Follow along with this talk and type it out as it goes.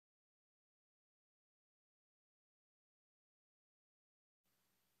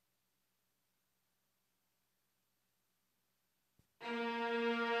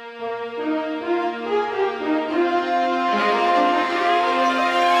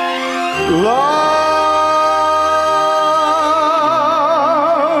Love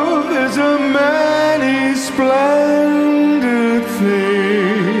is a many splendid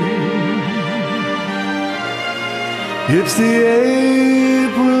thing. It's the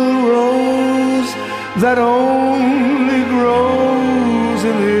April rose that only grows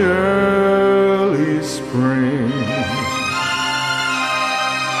in the early spring.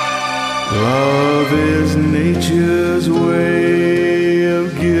 Love is nature's way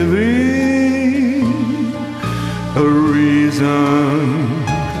of giving a reason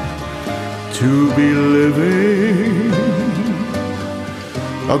to be living,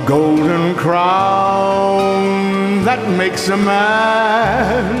 a golden crown that makes a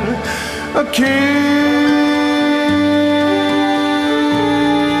man a king.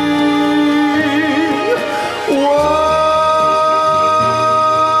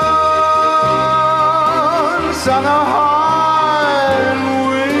 Once on a high and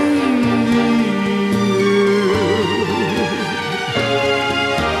windy hill,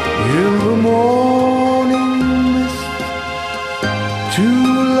 in the morning mist, two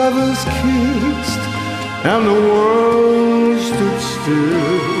lovers kissed and the world stood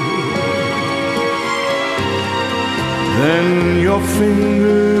still. Then your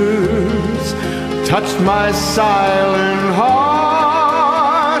fingers touched my silent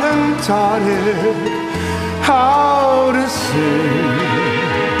heart and taught it how to sing.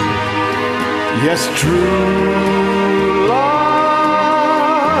 Yes, true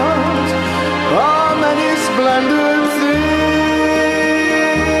love's a many splendid thing.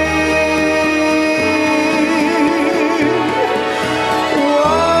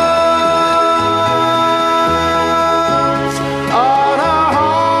 Once on a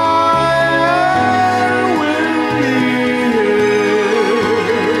high and windy hill,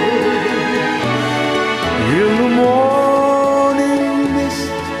 in the morning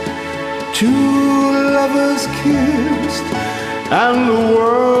mist, two lovers kissed and the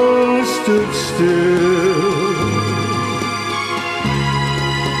world stood still.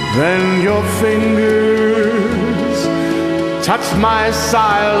 Then your fingers touched my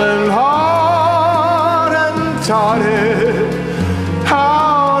silent heart and taught it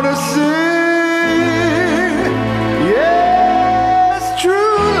how to sing. Yes,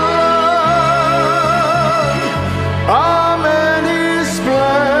 true love, a many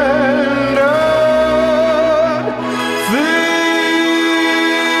splendid thing.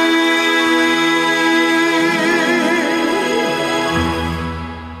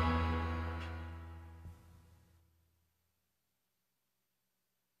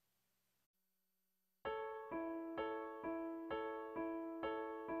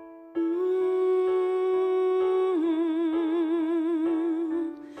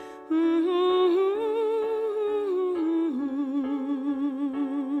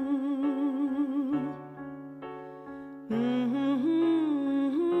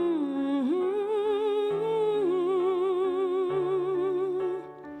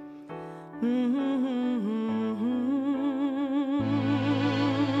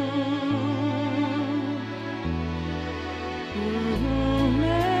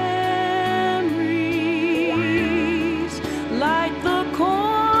 Memories like the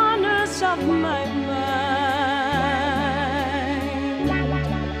corners of my mind,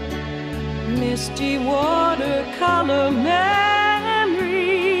 misty watercolor memories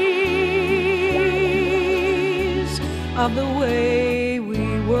of the way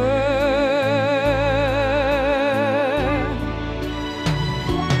we were.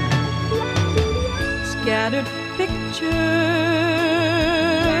 Scattered pictures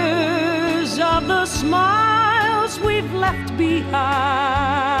of the smiles we've left behind,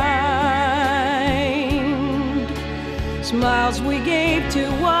 smiles we gave to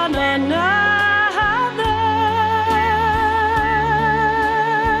one another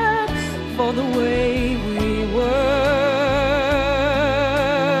for the way we were.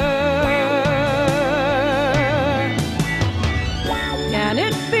 Can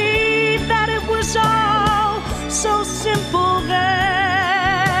it be that it was all so simple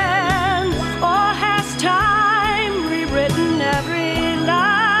then, or has time rewritten every line?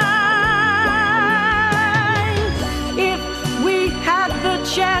 If we had the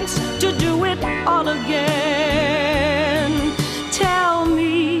chance to do it all again, tell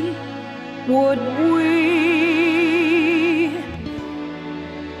me, would we?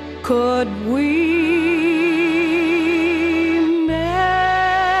 Could we?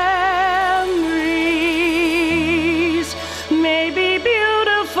 Memories may be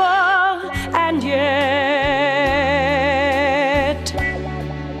beautiful, and yet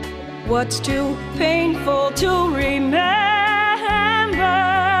what's too painful to remember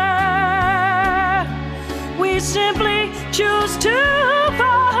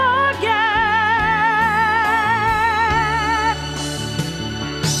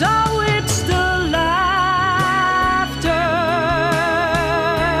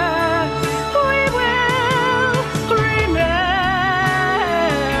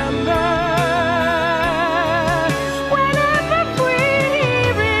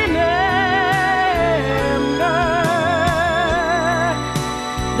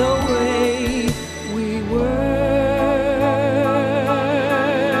the way we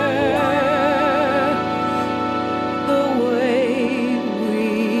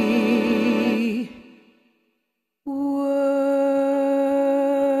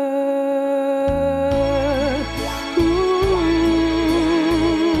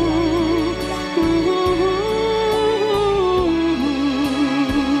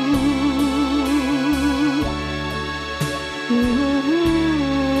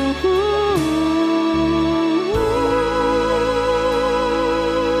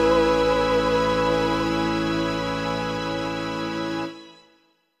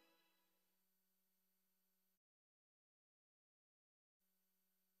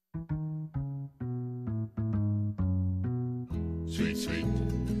Sweet, sweet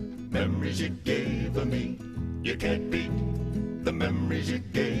memories you gave me. You can't beat the memories you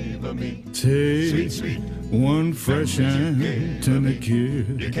gave me. Take Sweet, sweet one fresh and tender kiss.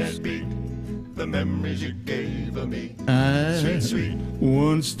 You can't beat the memories you gave me. Sweet, sweet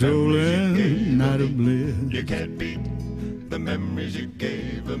one stolen night of bliss. You can't beat the memories you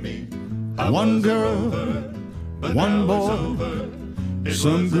gave me. One girl, one boy,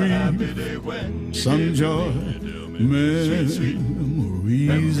 some grief, some joy. Memories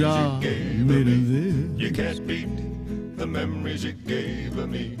are made of this. You can't beat the memories you gave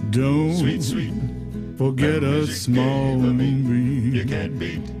me. Don't Sweet, sweet forget a small moonbeam. You can't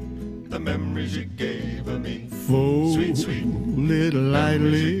beat the memories you gave me. Fold Sweet, sweet it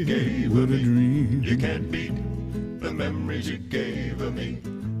lightly with a dream. You can't beat the memories you gave me.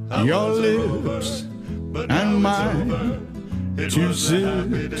 Your lips and mine, two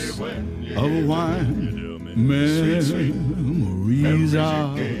sips of wine. Memories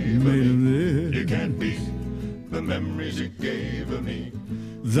are made of this. You can't beat the memories you gave me.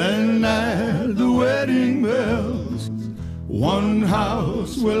 Then at the wedding bells, one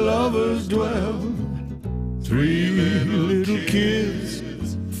house where lovers dwell. Three little kids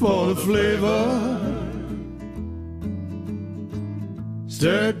for the flavor.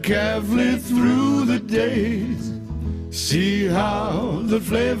 Stir carefully through the days. See how the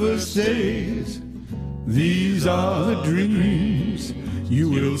flavor stays. These are the dreams you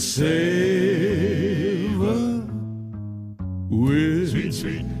will savor with Sweet,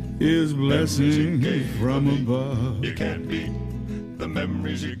 sweet His blessing from above. You can't beat the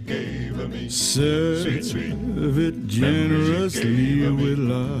memories you gave me. Serve Sweet, sweet it generously with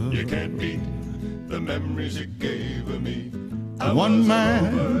love. You can't beat the memories you gave me. One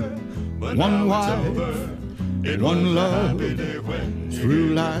man, one wife, one love,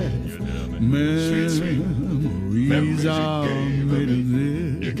 through life. Memories are made of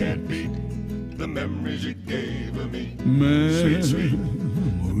this. You can't beat the memories you gave me. Memories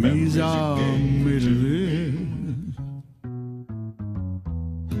are made of this.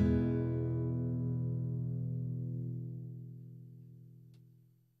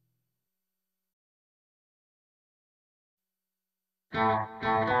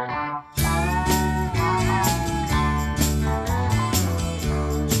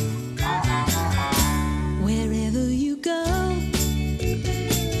 Wherever you go,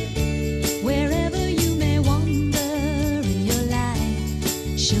 wherever you may wander in your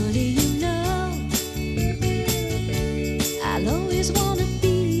life, surely you know I'll always want to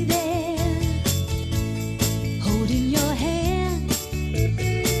be there, holding your hand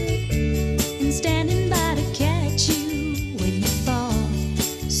and standing by to catch you when you fall,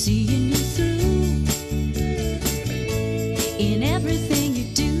 seeing you through in everything you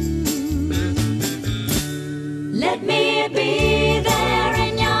do. Let me be there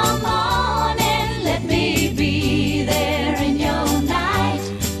in your morning. Let me be there in your night.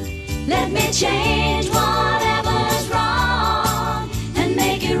 Let me change whatever's wrong and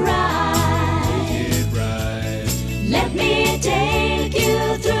make it right. Let me take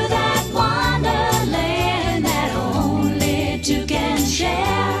you through that wonderland that only two can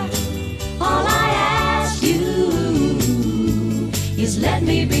share. All I ask you is let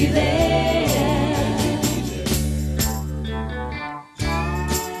me be there.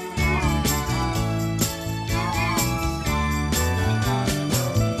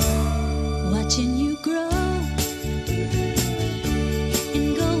 Watching you grow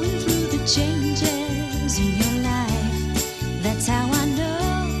and going through the changes.